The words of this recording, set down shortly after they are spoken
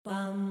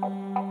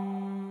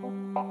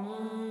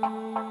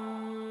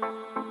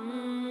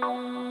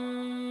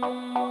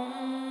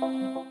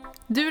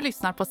Du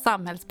lyssnar på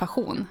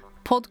Samhällspassion,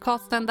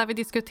 podcasten där vi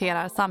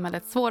diskuterar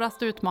samhällets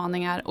svåraste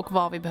utmaningar och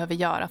vad vi behöver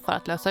göra för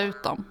att lösa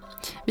ut dem.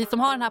 Vi som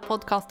har den här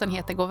podcasten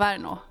heter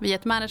Governo. Vi är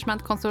ett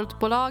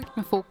managementkonsultbolag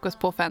med fokus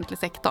på offentlig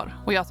sektor.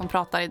 Och jag som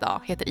pratar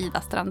idag heter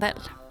Ida Strandell.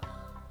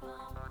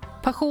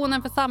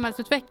 Passionen för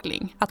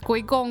samhällsutveckling, att gå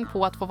igång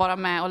på att få vara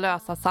med och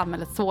lösa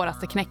samhällets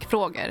svåraste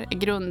knäckfrågor, är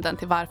grunden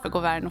till varför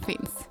Governo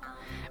finns.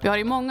 Vi har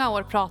i många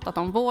år pratat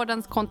om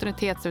vårdens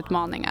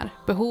kontinuitetsutmaningar,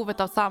 behovet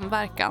av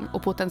samverkan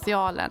och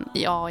potentialen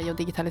i AI och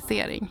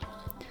digitalisering.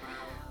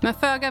 Men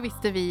föga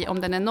visste vi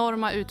om den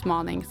enorma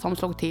utmaning som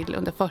slog till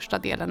under första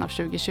delen av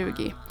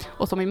 2020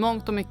 och som i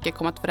mångt och mycket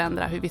kommer att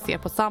förändra hur vi ser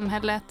på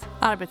samhället,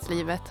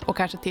 arbetslivet och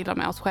kanske till och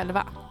med oss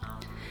själva.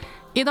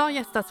 Idag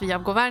gästas vi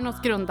av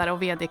Governos grundare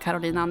och vd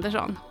Caroline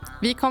Andersson.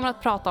 Vi kommer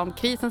att prata om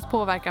krisens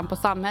påverkan på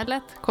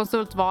samhället,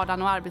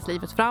 konsultvardagen och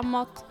arbetslivet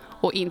framåt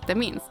och inte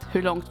minst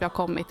hur långt vi har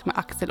kommit med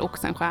Axel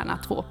Oxenstierna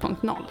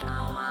 2.0.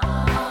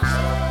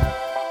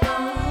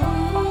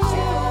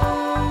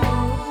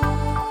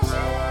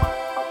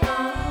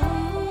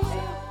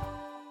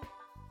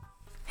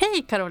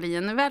 Hej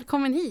Caroline,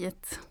 välkommen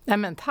hit. Ja,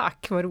 men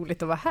tack, vad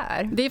roligt att vara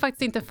här. Det är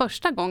faktiskt inte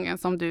första gången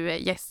som du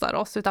gästar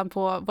oss, utan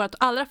på vårt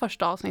allra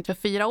första avsnitt för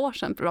 4 år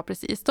sedan,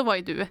 precis, då var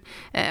ju du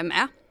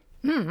med.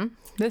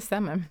 Det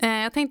stämmer.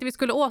 Jag tänkte vi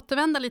skulle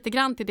återvända lite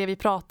grann till det vi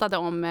pratade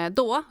om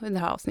då under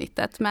det här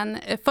avsnittet. Men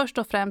först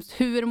och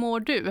främst, hur mår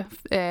du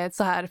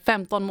så här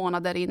 15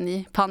 månader in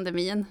i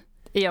pandemin?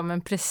 Ja,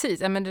 men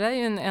precis. Ja, men det där är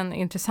ju en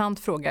intressant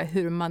fråga,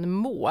 hur man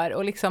mår.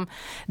 Och liksom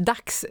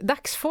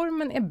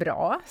dagsformen är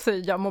bra, så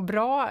jag mår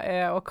bra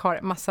och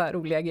har massa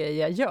roliga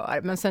grejer jag gör.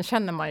 Men sen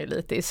känner man ju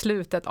lite i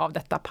slutet av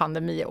detta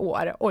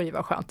pandemiår, oj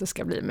vad skönt det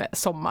ska bli med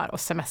sommar och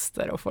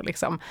semester och få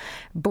liksom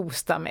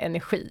boosta med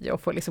energi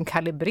och få liksom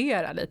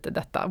kalibrera lite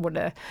detta.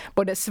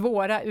 Både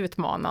svåra,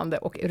 utmanande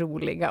och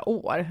roliga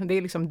år. Det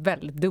är liksom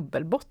väldigt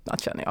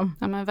dubbelbottnat, känner jag.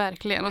 Ja, men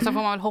verkligen. Och så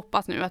får man väl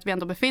hoppas nu att vi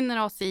ändå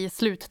befinner oss i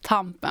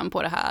sluttampen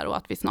på det här och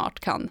att vi snart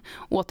kan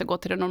återgå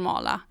till det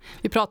normala.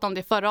 Vi pratade om det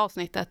i förra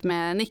avsnittet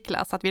med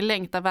Niklas, att vi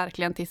längtar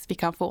verkligen tills vi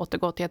kan få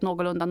återgå till ett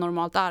någorlunda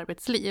normalt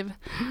arbetsliv.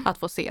 Att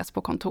få ses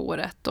på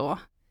kontoret och...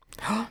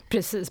 Ja,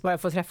 precis, bara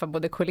få träffa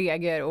både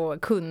kollegor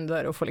och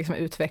kunder och få liksom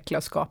utveckla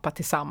och skapa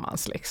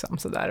tillsammans liksom,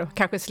 sådär. Och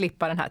kanske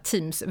slippa den här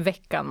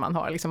Teams-veckan man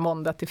har liksom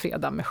måndag till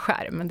fredag med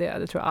skärm.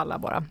 Det tror jag alla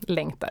bara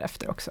längtar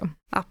efter också.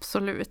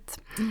 Absolut.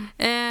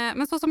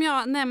 Men så som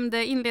jag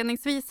nämnde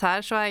inledningsvis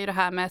här, så är ju det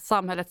här med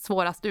samhällets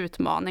svåraste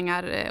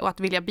utmaningar och att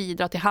vilja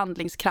bidra till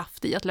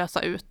handlingskraft i att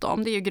lösa ut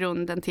dem. Det är ju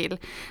grunden till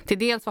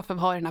dels varför vi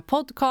har den här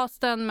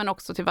podcasten, men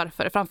också till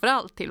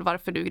framförallt till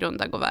varför du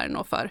grundade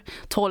Governo för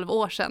 12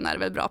 år sedan, är det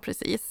väl bra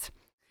precis.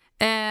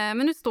 Men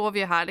nu står vi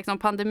ju här, liksom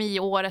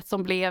pandemiåret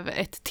som blev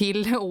ett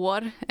till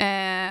år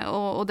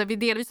och där vi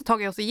delvis har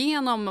tagit oss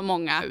igenom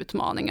många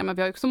utmaningar, men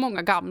vi har också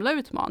många gamla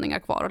utmaningar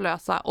kvar att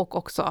lösa och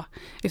också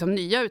liksom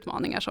nya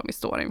utmaningar som vi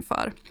står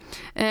inför.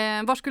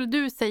 Var skulle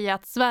du säga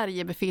att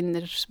Sverige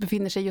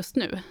befinner sig just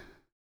nu?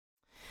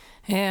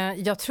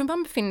 Jag tror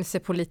man befinner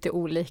sig på lite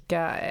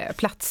olika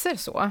platser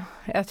så.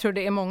 Jag tror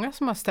det är många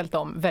som har ställt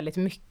om väldigt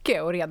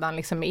mycket och redan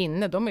liksom är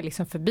inne. De är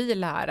liksom förbi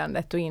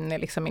lärandet och inne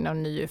liksom i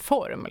någon ny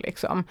form.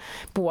 Liksom.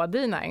 Både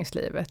i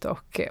näringslivet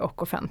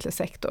och offentlig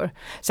sektor.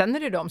 Sen är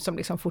det de som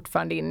liksom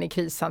fortfarande är inne i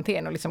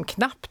krishanteringen och liksom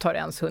knappt har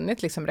ens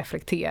hunnit liksom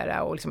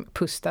reflektera och liksom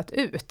pustat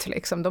ut.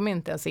 Liksom. De är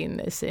inte ens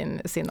inne i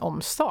sin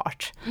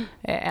omstart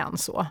än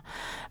så.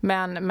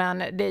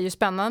 Men det är ju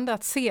spännande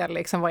att se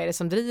liksom, vad är det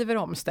som driver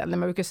omställningen.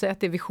 Man brukar säga att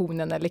det är visionen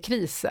eller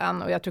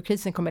krisen, och jag tror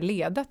krisen kommer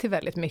leda till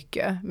väldigt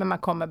mycket, men man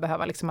kommer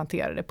behöva liksom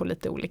hantera det på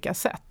lite olika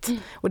sätt.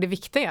 Och det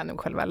viktiga är nog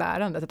själva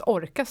lärandet, att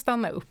orka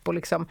stanna upp och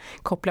liksom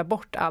koppla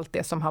bort allt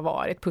det som har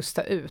varit,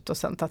 pusta ut och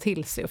sen ta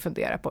till sig och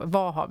fundera på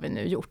vad har vi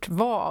nu gjort?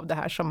 Vad av det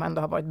här som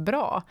ändå har varit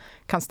bra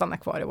kan stanna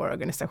kvar i våra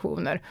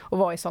organisationer, och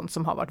vad är sånt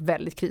som har varit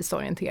väldigt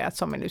krisorienterat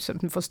som vi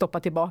nu får stoppa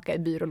tillbaka i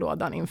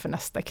byrålådan inför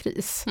nästa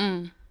kris.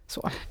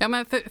 Så. Ja,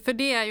 men för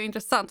det är ju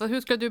intressant.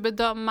 Hur skulle du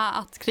bedöma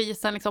att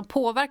krisen liksom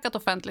påverkat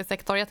offentlig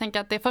sektor? Jag tänker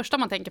att det första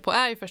man tänker på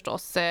är ju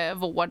förstås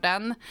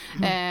vården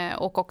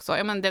och också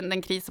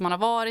den kris som man har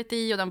varit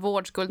i och den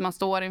vårdskuld man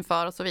står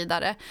inför och så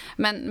vidare.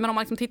 Men om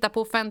man liksom tittar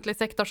på offentlig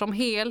sektor som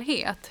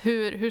helhet,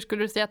 hur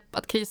skulle du säga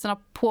att krisen har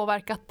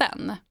påverkat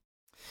den?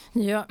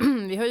 Ja,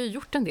 vi har ju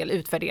gjort en del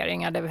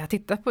utvärderingar där vi har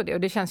tittat på det, och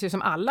det känns ju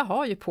som alla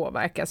har ju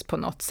påverkats på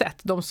något sätt.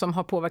 De som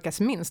har påverkats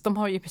minst, de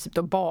har ju i princip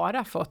då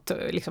bara fått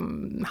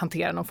liksom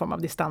hantera någon form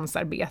av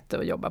distansarbete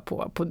och jobba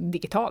på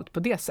digitalt på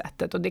det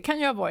sättet, och det kan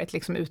ju ha varit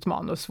liksom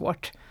utmanande och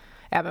svårt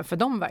även för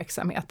de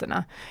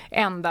verksamheterna.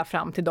 Ända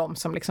fram till de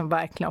som liksom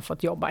verkligen har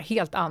fått jobba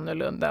helt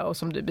annorlunda och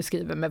som du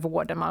beskriver med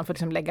vården. Man får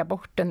liksom lägga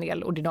bort en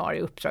del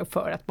ordinarie uppdrag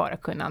för att bara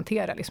kunna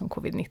hantera liksom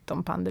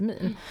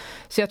covid-19-pandemin.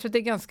 Så jag tror att det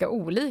är ganska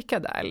olika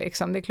där.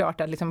 Liksom. Det är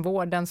klart att liksom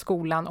vården,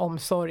 skolan,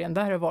 omsorgen,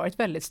 där har det varit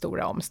väldigt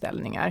stora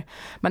omställningar.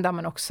 Men där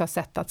man också har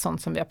sett att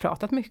sånt som vi har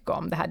pratat mycket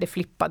om, det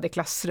flippade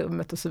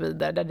klassrummet och så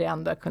vidare, där det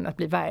ändå har kunnat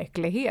bli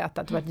verklighet.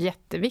 Att det varit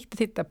jätteviktigt att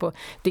titta på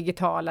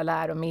digitala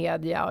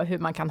läromedia och hur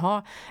man kan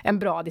ha en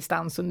bra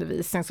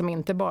distansundervisning som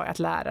inte bara att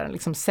läraren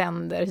liksom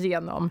sänder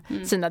genom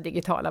sina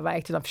digitala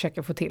verktyg utan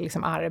försöker få till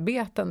liksom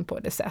arbeten på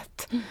det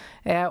sätt.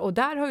 Och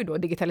där har ju då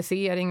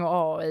digitalisering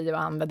och AI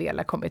och andra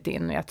delar kommit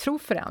in och jag tror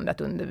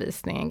förändrat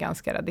undervisningen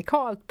ganska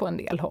radikalt på en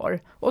del håll.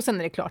 Och sen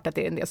är det klart att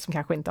det är en del som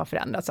kanske inte har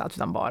förändrats alls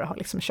utan bara har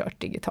liksom kört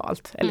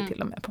digitalt eller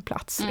till och med på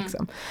plats.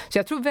 Liksom. Så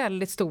jag tror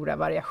väldigt stora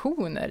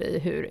variationer i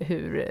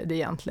hur det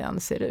egentligen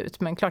ser ut.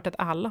 Men klart att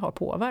alla har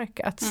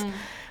påverkats.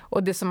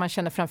 Och det som man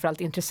känner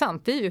framförallt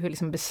intressant är ju hur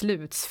liksom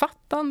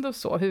beslutsfattande och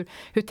så.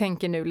 Hur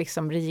tänker nu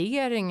liksom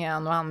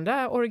regeringen och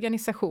andra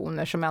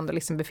organisationer som ändå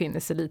liksom befinner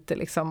sig lite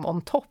liksom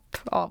on top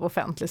av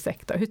offentlig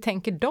sektor. Hur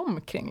tänker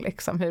de kring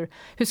liksom,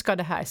 hur ska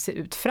det här se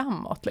ut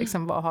framåt?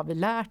 Liksom, vad har vi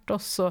lärt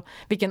oss och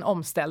vilken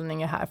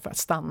omställning är här för att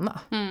stanna?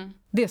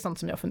 Det är sånt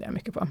som jag funderar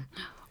mycket på.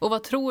 Och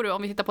vad tror du,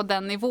 om vi tittar på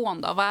den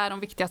nivån då, vad är de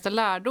viktigaste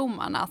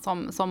lärdomarna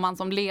som man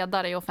som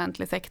ledare i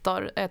offentlig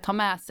sektor tar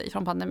med sig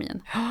från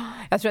pandemin?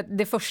 Jag tror att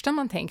det första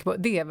man tänker på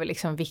det är väl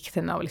liksom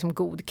vikten av liksom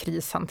god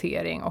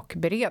krishantering och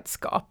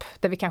beredskap.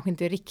 Där vi kanske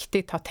inte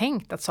riktigt har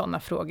tänkt att sådana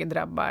frågor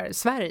drabbar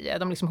Sverige.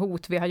 De liksom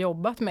hot vi har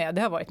jobbat med,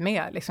 det har varit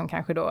med liksom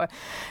kanske då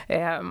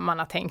man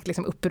har tänkt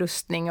liksom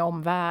upprustning i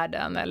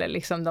omvärlden eller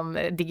liksom de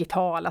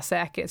digitala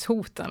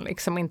säkerhetshoten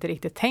liksom inte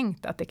riktigt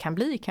tänkt att det kan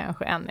bli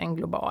kanske en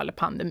global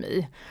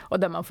pandemi. Och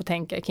där man får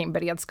tänka kring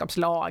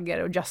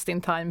beredskapslager och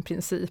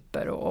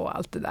just-in-time-principer och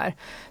allt det där.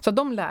 Så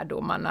de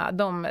lärdomarna,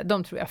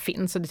 de tror jag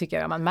finns och det tycker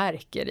jag man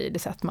märker i det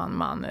sätt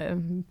man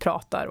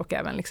pratar och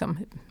även liksom,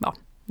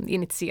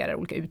 initierar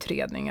olika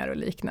utredningar och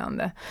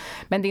liknande.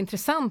 Men det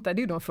intressanta det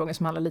är ju de frågor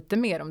som handlar lite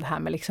mer om det här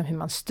med liksom hur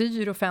man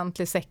styr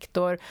offentlig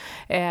sektor,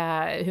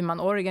 hur man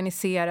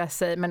organiserar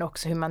sig men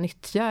också hur man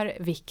nyttjar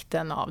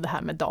vikten av det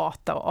här med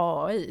data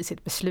och AI i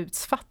sitt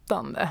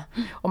beslutsfattande.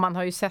 Och man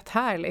har ju sett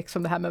här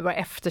liksom det här med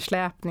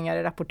eftersläpningar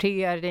i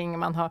rapportering,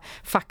 man har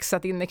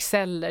faxat in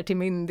Exceller till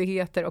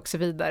myndigheter och så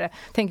vidare.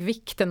 Tänk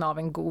vikten av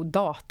en god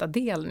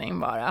datadelning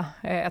bara.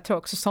 Jag tror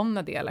också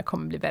sådana delar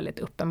kommer bli väldigt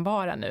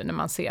uppenbara nu när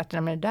man ser att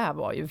det där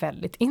var ju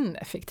väldigt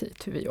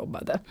ineffektivt hur vi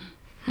jobbade.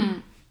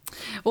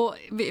 Och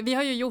vi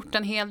har ju gjort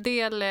en hel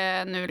del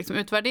nu liksom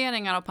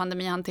utvärderingar av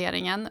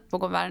pandemihanteringen på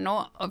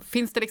Governo.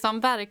 Finns det liksom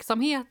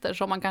verksamheter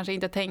som man kanske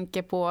inte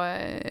tänker på,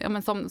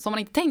 som man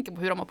inte tänker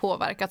på hur de har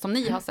påverkat, som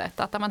ni har sett?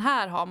 Att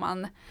här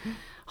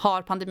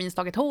har pandemin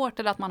slagit hårt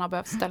eller att man har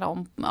behövt ställa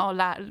om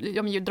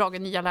och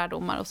dragit nya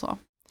lärdomar och så?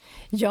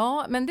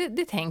 Ja, men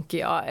det tänker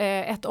jag.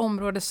 Ett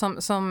område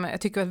som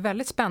jag tycker är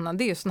väldigt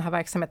spännande det är sådana här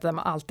verksamheter där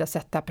man alltid har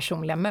sett det här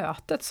personliga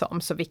mötet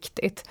som så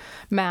viktigt.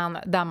 Men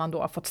där man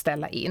då har fått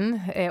ställa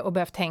in och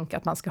behövt tänka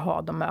att man ska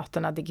ha de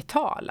mötena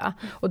digitala.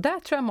 Och där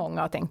tror jag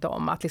många har tänkt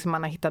om att liksom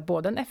man har hittat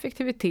både en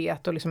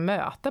effektivitet och liksom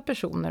möta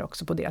personer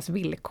också på deras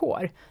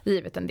villkor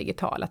givet den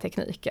digitala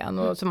tekniken.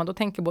 Och så man då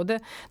tänker både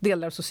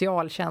delar av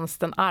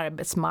socialtjänsten,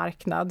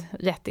 arbetsmarknad,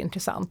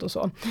 jätteintressant och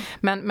så.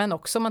 Men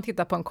också om man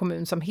tittar på en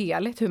kommun som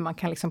helhet hur man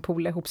kan liksom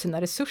poola ihop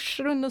sina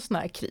resurser under en sån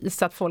här kris.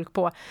 Så att folk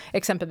på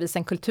exempelvis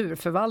en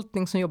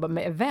kulturförvaltning som jobbar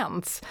med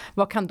events,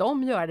 vad kan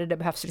de göra? Det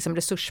behövs liksom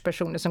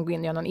resurspersoner som går in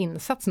och gör någon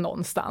insats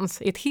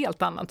någonstans i ett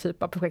helt annan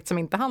typ av projekt som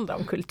inte handlar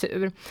om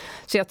kultur.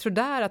 Så jag tror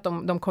där att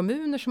de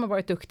kommuner som har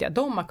varit duktiga,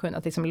 de har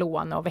kunnat liksom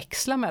låna och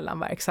växla mellan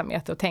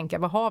verksamheter och tänka,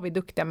 vad har vi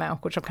duktiga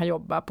människor som kan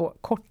jobba på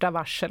korta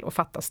varsel och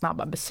fatta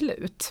snabba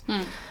beslut.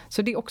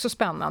 Så det är också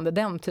spännande,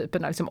 den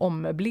typen av liksom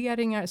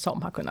ommöbleringar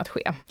som har kunnat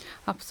ske.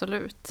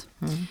 Absolut.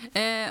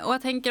 Och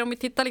jag tänker om vi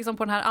tittar liksom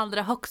på den här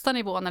allra högsta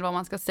nivån eller vad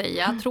man ska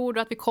säga. Tror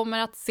du att vi kommer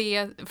att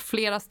se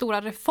flera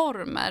stora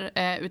reformer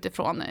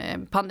utifrån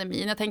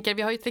pandemin? Jag tänker,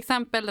 vi har ju till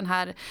exempel den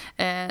här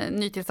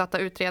nytillsatta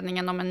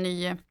utredningen om en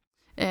ny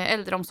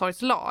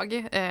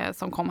äldreomsorgslag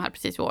som kom här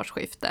precis vid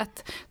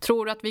årsskiftet.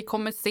 Tror du att vi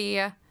kommer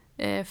se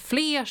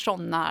fler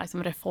sådana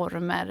liksom,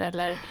 reformer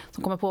eller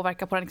som kommer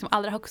påverka på den liksom,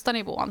 allra högsta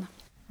nivån?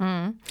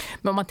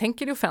 Men om man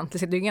tänker i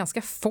offentligt, det är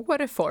ganska få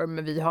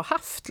reformer vi har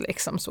haft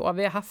liksom så.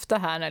 Vi har haft det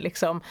här när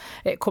liksom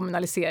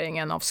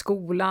kommunaliseringen av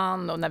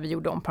skolan och när vi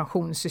gjorde om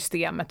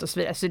pensionssystemet och så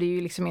vidare. Så det är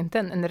ju liksom inte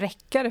en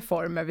räcka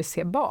reformer vi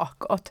ser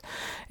bakåt.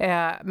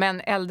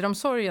 Men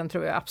äldreomsorgen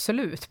tror jag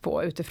absolut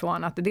på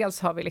utifrån att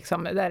dels har vi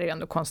liksom, där är det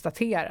ändå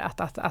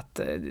konstaterat att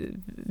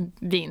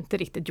vi inte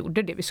riktigt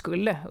gjorde det vi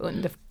skulle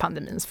under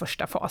pandemins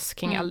första fas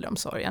kring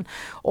äldreomsorgen.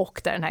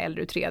 Och där den här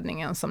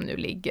äldreutredningen som nu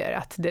ligger,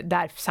 att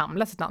där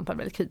samlas ett antal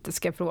väldigt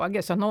kritiska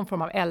frågor. Så någon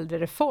form av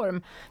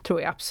äldrereform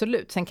tror jag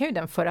absolut. Sen kan ju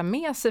den föra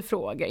med sig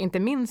frågor, inte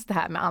minst det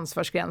här med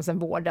ansvarsgränsen,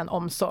 vården,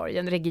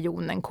 omsorgen,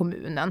 regionen,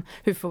 kommunen.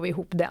 Hur får vi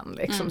ihop den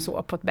liksom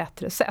så på ett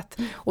bättre sätt?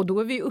 Och då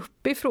är vi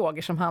uppe i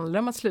frågor som handlar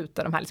om att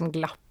sluta de här liksom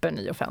glappen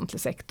i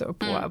offentlig sektor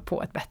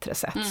på ett bättre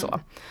sätt. Så.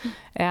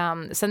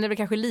 Sen är det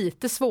kanske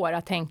lite svårare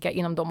att tänka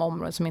inom de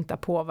områden som inte har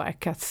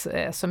påverkats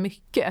så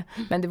mycket.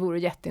 Men det vore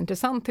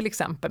jätteintressant till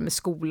exempel med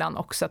skolan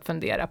också att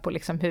fundera på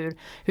liksom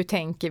hur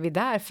tänker vi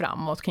där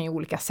framåt kring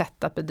olika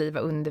sätt att bedriva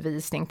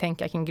undervisning,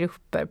 tänka kring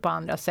grupper på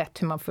andra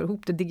sätt, hur man får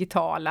ihop det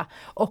digitala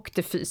och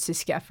det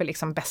fysiska för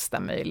liksom bästa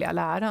möjliga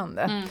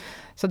lärande.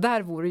 Så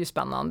där vore ju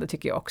spännande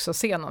tycker jag också att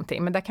se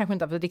någonting. Men där kanske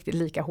inte har varit riktigt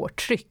lika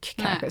hårt tryck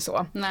kanske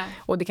så. Nej.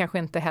 Och det kanske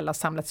inte heller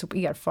samlats upp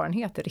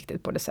erfarenheter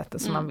riktigt på det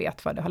sättet som man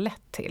vet vad det har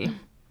lett till.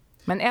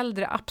 Men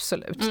äldre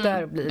absolut,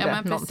 där blir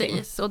det någonting.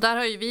 Precis. Och där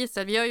har ju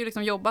vi har ju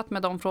liksom jobbat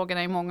med de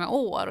frågorna i många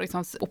år och,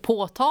 liksom, och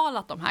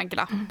påtalat de här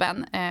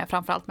glappen,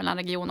 framförallt mellan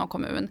region och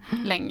kommun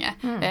länge.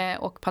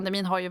 Och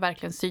pandemin har ju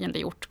verkligen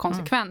synliggjort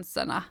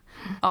konsekvenserna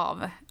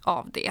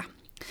av det.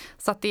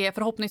 Så att det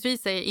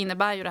förhoppningsvis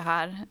innebär ju det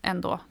här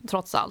ändå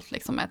trots allt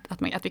liksom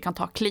att vi kan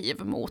ta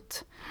kliv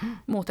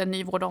mot en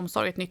ny vård och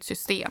omsorg, ett nytt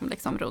system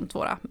liksom, runt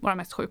våra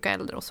mest sjuka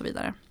äldre och så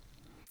vidare.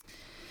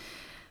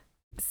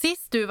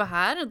 Sist du var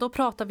här, då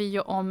pratade vi ju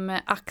om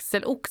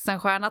Axel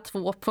Oxenstierna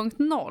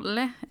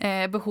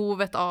 2.0,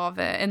 behovet av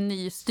en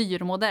ny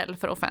styrmodell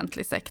för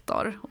offentlig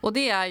sektor. Och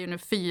det är ju nu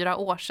 4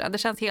 år sedan. Det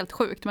känns helt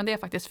sjukt, men det är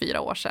faktiskt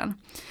 4 år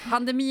sedan.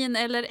 Pandemin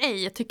eller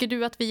ej,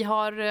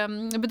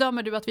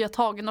 bedömer du att vi har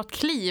tagit något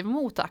kliv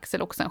mot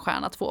Axel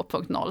Oxenstierna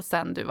 2.0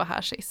 sedan du var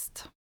här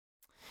sist?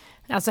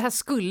 Alltså här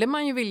skulle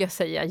man ju vilja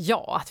säga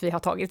ja, att vi har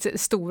tagit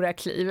stora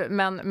kliv,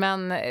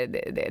 men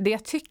det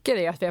jag tycker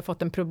är att vi har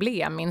fått en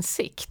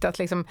probleminsikt, att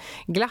liksom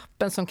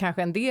glappen som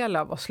kanske en del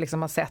av oss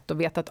liksom har sett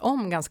och vetat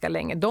om ganska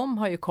länge, de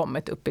har ju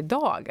kommit upp i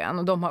dagen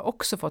och de har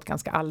också fått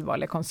ganska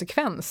allvarliga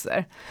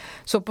konsekvenser.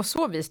 Så på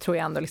så vis tror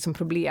jag ändå liksom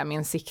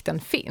probleminsikten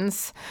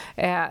finns.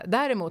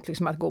 Däremot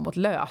liksom att gå mot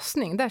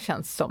lösning, där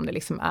känns det som det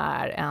liksom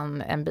är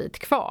en bit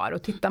kvar.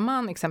 Och tittar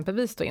man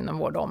exempelvis då inom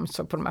vård och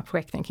omsorg på de här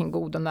projekten kring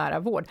god och nära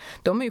vård,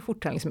 de är ju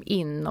fortfarande liksom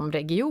inom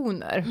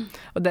regioner.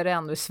 Och där det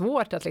ändå är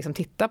svårt att liksom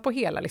titta på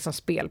hela liksom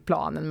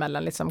spelplanen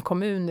mellan liksom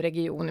kommun,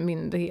 region,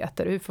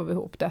 myndigheter. Hur får vi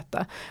ihop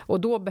detta? Och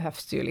då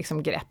behövs det ju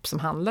liksom grepp som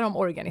handlar om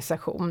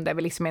organisation. Där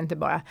vi liksom inte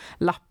bara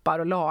lappar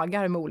och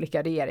lagar med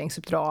olika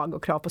regeringsuppdrag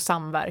och krav på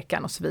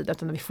samverkan och så vidare.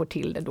 Utan vi får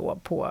till det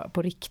då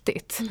på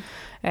riktigt.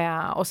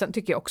 Och sen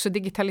tycker jag också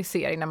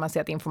digitalisering, när man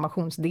ser att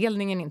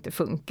informationsdelningen inte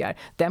funkar.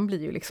 Den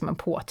blir ju liksom en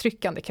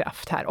påtryckande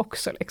kraft här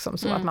också. Liksom,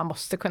 så att man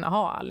måste kunna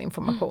ha all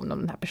information om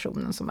den här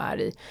personen som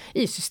är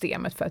i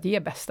systemet för att ge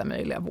bästa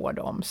möjliga vård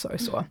och omsorg.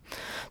 Så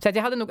att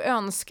jag hade nog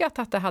önskat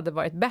att det hade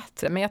varit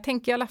bättre, men jag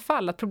tänker i alla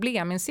fall att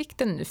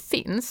probleminsikten nu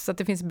finns, så att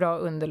det finns bra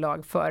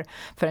underlag för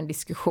en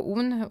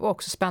diskussion, och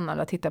också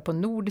spännande att titta på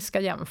nordiska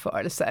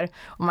jämförelser,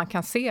 och man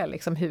kan se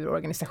liksom hur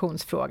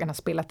organisationsfrågan har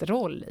spelat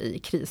roll i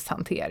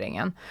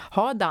krishanteringen.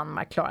 Har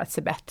Danmark klarat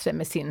sig bättre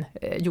med sin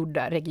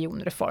gjorda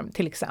regionreform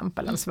till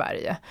exempel än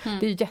Sverige?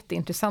 Det är ju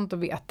jätteintressant att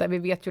veta. Vi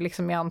vet ju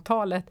liksom i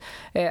antalet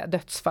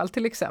dödsfall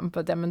till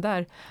exempel, men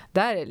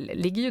där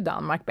ligger ju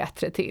Danmark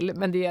bättre till.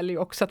 Men det gäller ju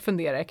också att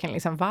fundera kring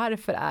liksom,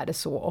 varför är det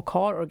så, och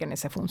har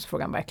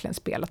organisationsfrågan verkligen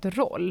spelat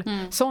roll?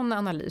 Sådana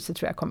analyser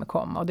tror jag kommer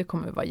komma, och det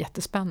kommer att vara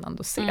jättespännande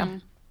att se.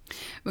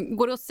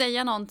 Går det att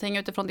säga någonting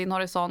utifrån din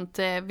horisont,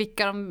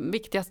 vilka de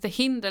viktigaste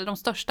hinder eller de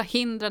största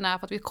hindren är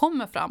för att vi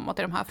kommer framåt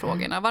i de här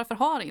frågorna? Varför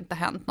har det inte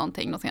hänt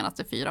någonting de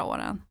senaste 4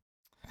 åren?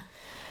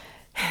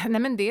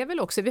 Nej, men det är väl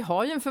också, vi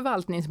har ju en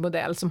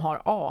förvaltningsmodell som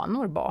har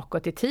anor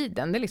bakåt i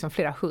tiden. Det är liksom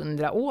flera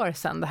 100 år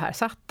sedan det här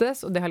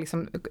sattes, och det har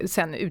liksom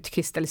sen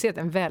utkristalliserat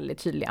en väldigt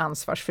tydlig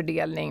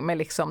ansvarsfördelning med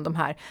liksom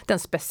den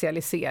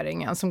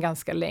specialiseringen som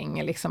ganska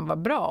länge liksom var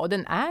bra, och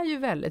den är ju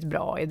väldigt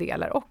bra i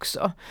delar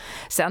också.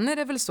 Sen är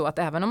det väl så att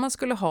även om man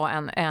skulle ha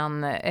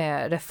en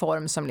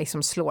reform som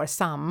liksom slår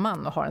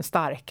samman och har en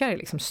starkare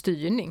liksom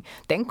styrning,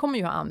 den kommer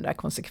ju ha andra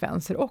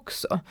konsekvenser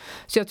också.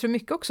 Så jag tror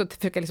mycket också att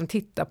försöka liksom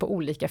titta på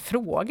olika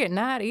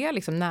frågor. När är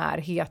liksom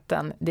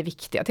närheten det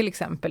viktiga, till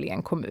exempel i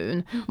en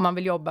kommun? Om man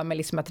vill jobba med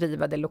liksom att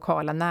driva det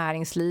lokala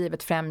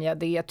näringslivet, främja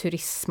det,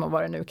 turism och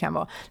vad det nu kan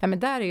vara. Nej, men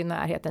där är ju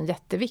närheten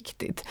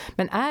jätteviktigt.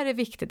 Men är det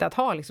viktigt att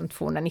ha liksom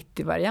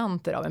 290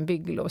 varianter av en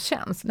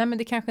bygglovstjänst? Nej, men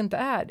det kanske inte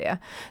är det.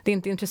 Det är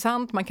inte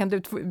intressant, man kan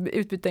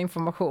utbyta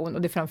information,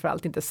 och det är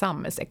framförallt inte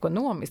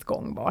samhällsekonomiskt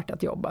gångbart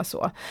att jobba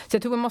så. Så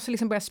jag tror man måste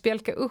liksom börja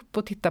spjälka upp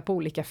och titta på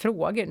olika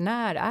frågor.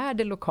 När är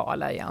det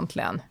lokala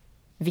egentligen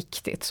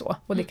viktigt så?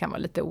 Och det kan vara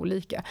lite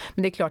olika.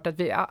 Men det är klart att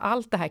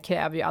allt det här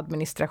kräver ju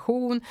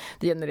administration,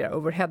 det genererar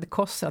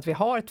overheadkostnader, att vi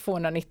har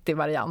 290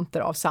 varianter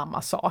av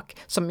samma sak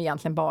som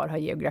egentligen bara har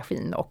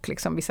geografin och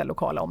liksom vissa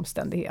lokala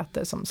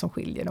omständigheter som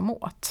skiljer dem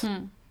åt.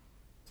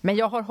 Men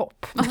jag har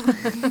hopp.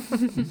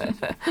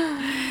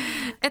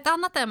 Ett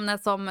annat ämne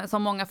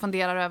som många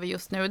funderar över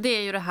just nu, det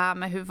är ju det här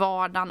med hur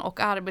vardagen och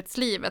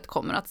arbetslivet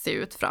kommer att se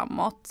ut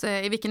framåt.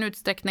 I vilken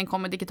utsträckning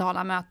kommer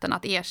digitala möten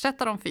att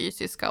ersätta de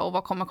fysiska och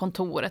vad kommer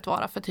kontoret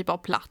vara för typ av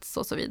plats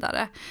och så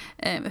vidare.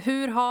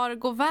 Hur har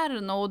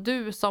Governo och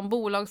du som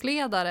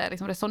bolagsledare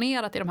liksom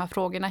resonerat i de här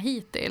frågorna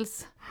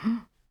hittills?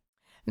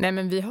 Nej,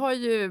 men vi har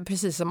ju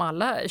precis som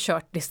alla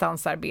kört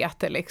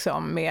distansarbete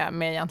liksom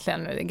med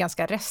egentligen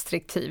ganska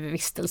restriktiv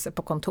vistelse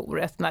på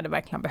kontoret när det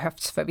verkligen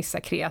behövs för vissa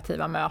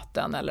kreativa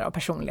möten eller av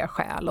personliga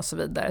skäl och så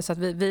vidare. Så att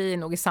vi är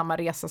nog i samma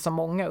resa som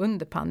många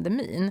under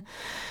pandemin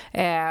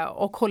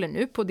och håller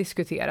nu på att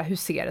diskutera hur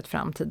ser ett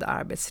framtida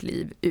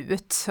arbetsliv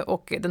ut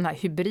och den här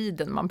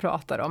hybriden man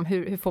pratar om.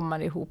 Hur får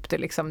man ihop det,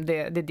 liksom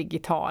det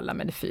digitala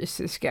med det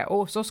fysiska?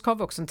 Och så ska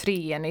vi också en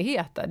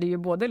treenighet där. Det är ju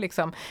både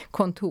liksom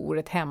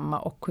kontoret hemma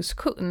och hos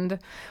kund.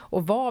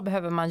 Och vad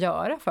behöver man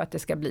göra för att det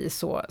ska bli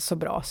så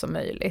bra som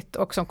möjligt?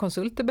 Och som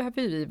konsulter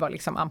behöver vi vara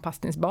liksom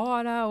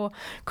anpassningsbara och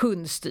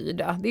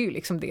kundstyrda. Det är ju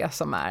liksom det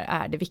som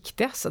är det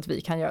viktigaste, att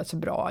vi kan göra ett så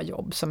bra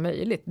jobb som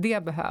möjligt.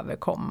 Det behöver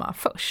komma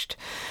först.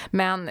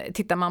 Men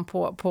tittar man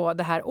på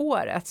det här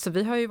året, så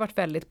vi har ju varit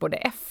väldigt både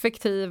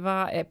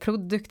effektiva,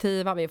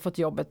 produktiva, vi har fått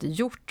jobbet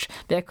gjort,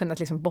 vi har kunnat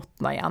liksom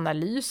bottna i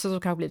analys och så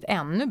kan det blivit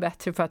ännu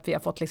bättre för att vi har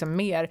fått liksom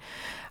mer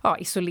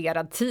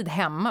isolerad tid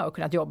hemma och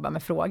kunnat jobba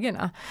med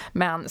frågorna.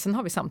 Men sen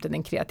har vi samtidigt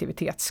en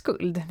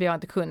kreativitetsskuld. Vi har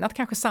inte kunnat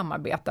kanske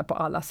samarbeta på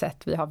alla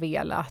sätt vi har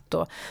velat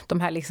och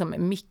de här liksom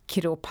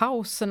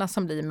mikropauserna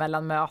som blir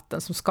mellan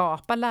möten som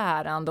skapar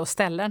lärande och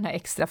ställer den här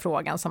extra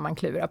frågan som man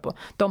klurar på,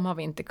 de har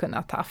vi inte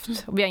kunnat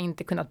haft. Och vi har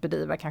inte kunnat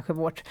bedriva kanske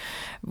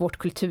vårt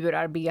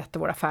kulturarbete,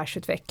 vår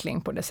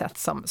affärsutveckling på det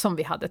sätt som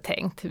vi hade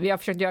tänkt. Vi har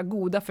försökt göra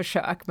goda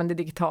försök, men det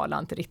digitala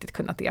har inte riktigt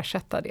kunnat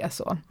ersätta det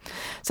så.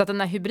 Så att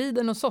den här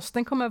hybriden hos oss,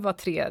 den kommer att vara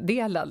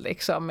tredelad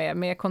liksom,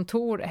 med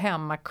kontor,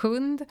 hemma,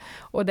 kund.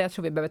 Och det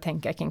tror vi behöver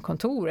tänka kring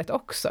kontoret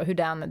också. Hur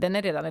den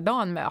är redan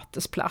idag en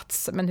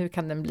mötesplats, men hur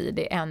kan den bli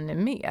det ännu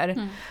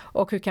mer?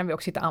 Och hur kan vi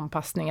också hitta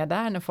anpassningar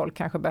där när folk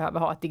kanske behöver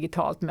ha ett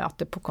digitalt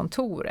möte på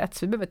kontoret?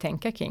 Så vi behöver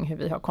tänka kring hur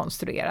vi har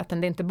konstruerat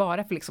den. Det är inte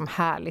bara för liksom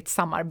härligt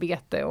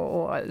samarbete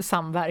och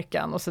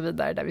samverkan och så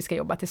vidare där vi ska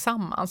jobba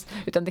tillsammans.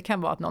 Utan det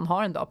kan vara att någon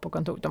har en dag på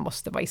kontoret och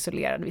måste vara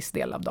isolerad viss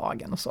del av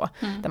dagen och så.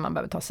 Där man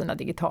behöver ta sina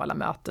digitala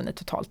möten i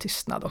total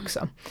tystnad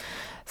också.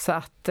 Så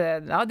att det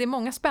är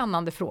många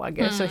spännande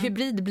frågor. Så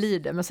hybrid blir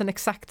det, men sen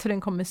exakt hur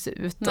den kommer se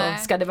ut. Nej, och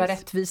ska det vara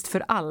rättvist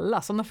för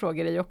alla? Sådana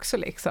frågor är ju också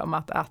liksom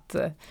att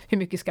hur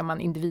mycket ska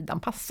man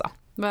individanpassa?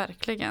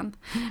 Verkligen.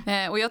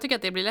 Och jag tycker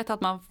att det blir lätt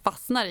att man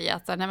fastnar i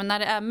att när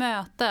det är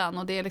möten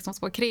och det liksom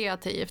ska vara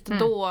kreativt,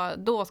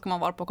 då ska man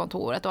vara på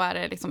kontoret. Och är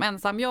det liksom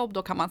ensamjobb,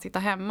 då kan man sitta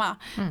hemma.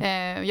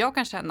 Jag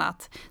kan känna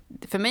att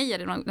för mig är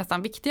det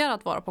nästan viktigare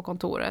att vara på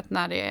kontoret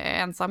när det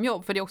är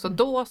ensamjobb. För det är också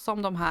då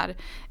som de här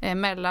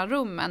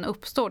mellanrummen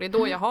uppstår. Det är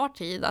då jag har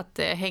tid att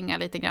hänga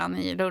lite grann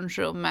i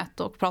lunchrummet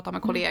och prata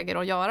med kollegor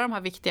och göra de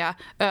här viktiga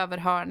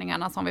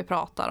överhörningarna som vi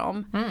pratar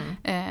om.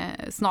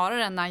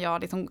 Snarare än när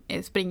jag liksom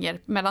springer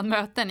mellan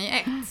möten i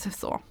ett.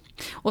 Så.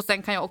 Och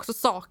sen kan jag också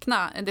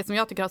sakna, det som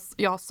jag tycker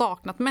jag har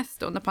saknat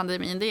mest under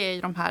pandemin, det är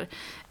ju de här,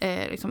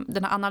 liksom,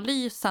 den här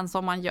analysen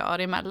som man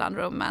gör i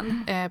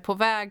mellanrummen. På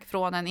väg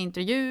från en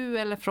intervju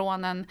eller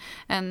från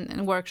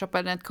en workshop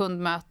eller ett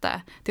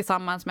kundmöte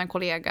tillsammans med en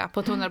kollega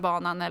på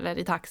tunnelbanan eller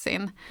i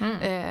taxin.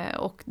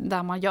 Och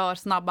där man gör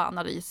snabba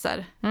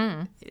analyser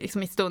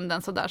liksom i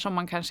stunden så där som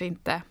man kanske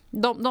inte...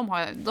 De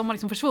har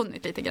liksom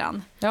försvunnit lite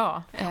grann.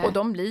 Ja, och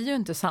de blir ju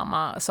inte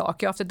samma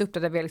sak. Jag har haft ett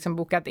uppdrag där vi har liksom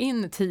bokat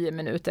in 10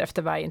 minuter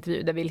efter varje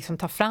intervju där vi liksom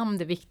tar fram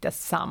det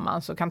viktigaste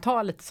tillsammans och kan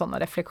ta lite sådana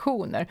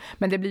reflektioner.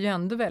 Men det blir ju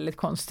ändå väldigt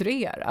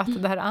konstruerat.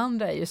 Det här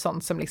andra är ju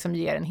sånt som liksom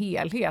ger en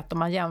helhet och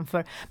man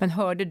jämför, men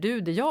hörde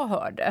du det jag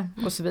hörde?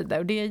 Och så vidare.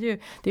 Och det är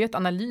ju att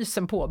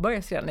analysen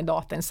påbörjas redan i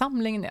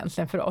datainsamlingen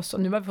egentligen för oss.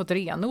 Och nu har vi fått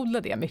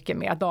renodla det mycket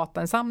mer.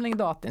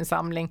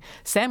 Datainsamling,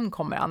 sen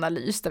kommer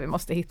analys där vi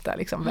måste hitta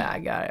liksom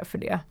vägar för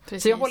det.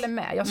 Precis. Så jag håller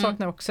med, jag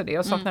saknar också det.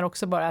 Jag saknar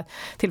också bara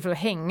tillfälle att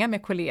hänga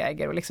med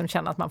kollegor och liksom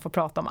känna att man får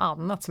prata om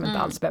annat som inte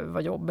alls behöver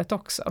vara jobbet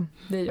också.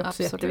 Det är ju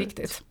också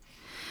jätteviktigt.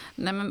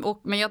 Nej, men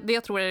det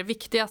jag tror är det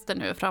viktigaste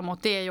nu framåt,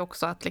 det är ju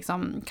också att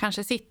liksom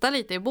kanske sitta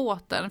lite i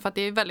båten, för att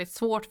det är väldigt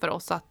svårt för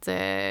oss att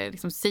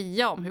liksom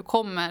sia om hur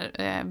kommer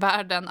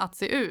världen att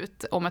se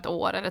ut om ett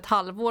år eller ett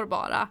halvår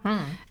bara.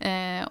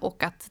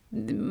 Och att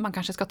man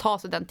kanske ska ta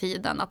sig den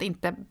tiden att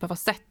inte behöva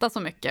sätta så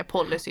mycket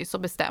policies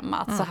och bestämma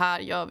att så här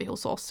gör vi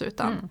hos oss,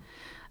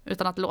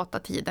 utan att låta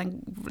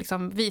tiden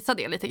liksom visa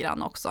det lite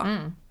grann också.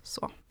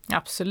 Så.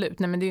 Absolut,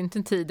 nej men det är ju inte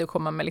en tid att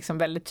komma med liksom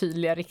väldigt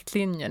tydliga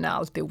riktlinjer när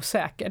allt är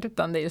osäkert,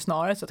 utan det är ju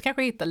snarare så att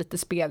kanske hitta lite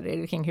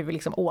spelregler kring hur vi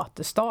liksom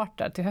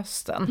återstartar till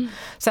hösten.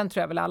 Sen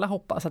tror jag väl alla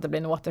hoppas att det blir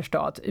en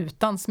återstart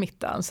utan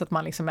smittan så att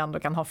man liksom ändå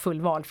kan ha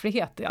full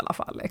valfrihet i alla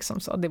fall. Liksom.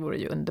 Så det vore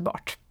ju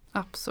underbart.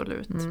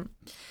 Absolut.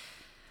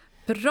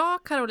 Bra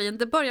Caroline,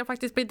 det börjar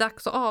faktiskt bli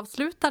dags att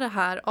avsluta det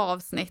här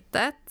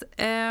avsnittet.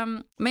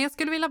 Men jag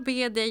skulle vilja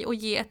be dig att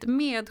ge ett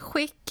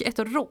medskick, ett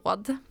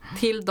råd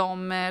till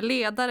de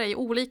ledare i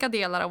olika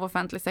delar av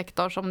offentlig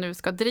sektor som nu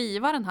ska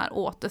driva den här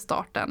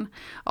återstarten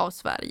av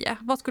Sverige.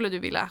 Vad skulle du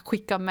vilja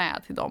skicka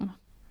med till dem?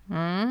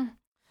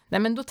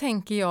 Nej, men då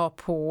tänker jag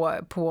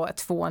på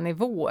 2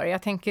 nivåer.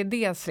 Jag tänker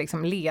dels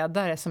liksom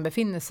ledare som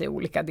befinner sig i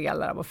olika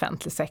delar av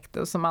offentlig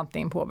sektor som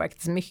antingen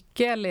påverkas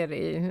mycket eller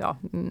i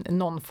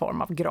någon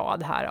form av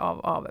grad här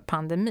av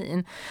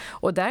pandemin.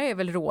 Och där är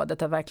väl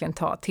rådet att verkligen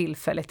ta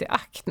tillfället i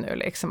akt nu.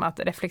 Liksom, att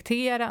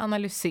reflektera,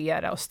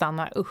 analysera och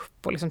stanna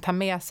upp och liksom ta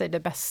med sig det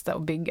bästa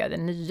och bygga det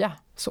nya.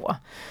 Så.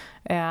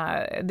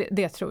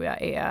 Det tror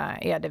jag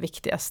är det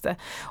viktigaste.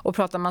 Och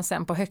pratar man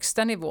sen på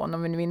högsta nivån,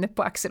 om vi nu är inne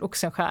på Axel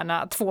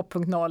Oxenstierna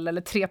 2.0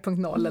 eller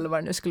 3.0 eller vad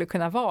det nu skulle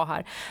kunna vara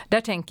här,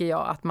 där tänker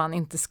jag att man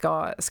inte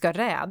ska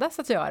rädas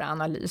att göra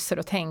analyser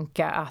och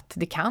tänka att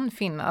det kan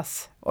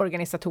finnas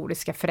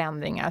organisatoriska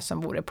förändringar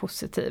som vore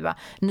positiva,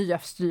 nya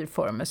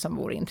styrformer som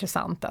vore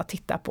intressanta att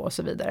titta på och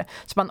så vidare.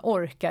 Så man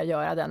orkar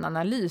göra den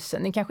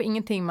analysen. Det är kanske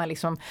ingenting man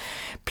liksom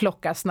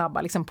plockar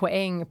snabba liksom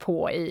poäng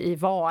på i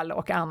val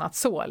och annat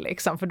så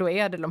liksom, för då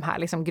är det de här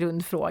liksom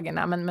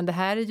grundfrågorna. Men det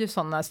här är ju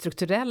sådana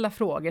strukturella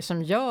frågor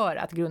som gör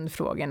att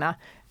grundfrågorna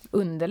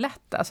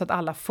underlättar så att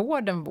alla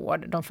får den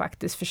vård de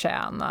faktiskt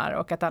förtjänar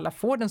och att alla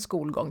får den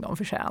skolgång de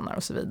förtjänar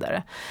och så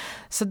vidare.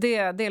 Så det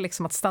är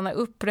liksom att stanna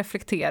upp,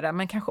 reflektera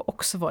men kanske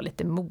också vara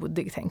lite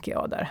modig tänker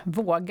jag där.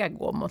 Våga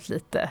gå mot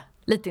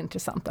lite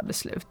intressanta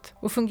beslut.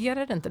 Och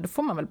fungerar det inte, då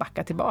får man väl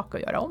backa tillbaka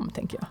och göra om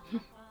tänker jag.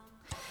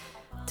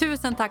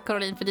 Tusen tack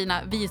Caroline för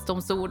dina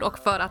visdomsord och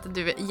för att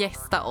du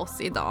gästade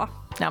oss idag.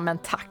 Ja men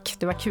tack,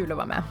 det var kul att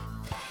vara med.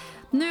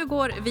 Nu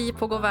går vi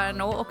på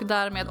Governo och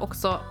därmed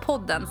också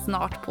podden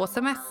snart på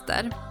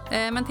semester.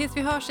 Men tills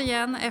vi hörs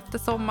igen efter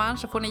sommaren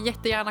så får ni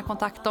jättegärna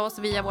kontakta oss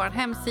via vår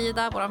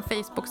hemsida, vår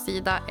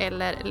Facebook-sida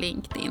eller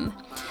LinkedIn.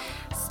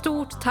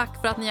 Stort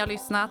tack för att ni har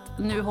lyssnat.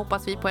 Nu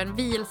hoppas vi på en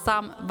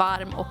vilsam,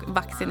 varm och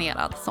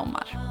vaccinerad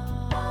sommar.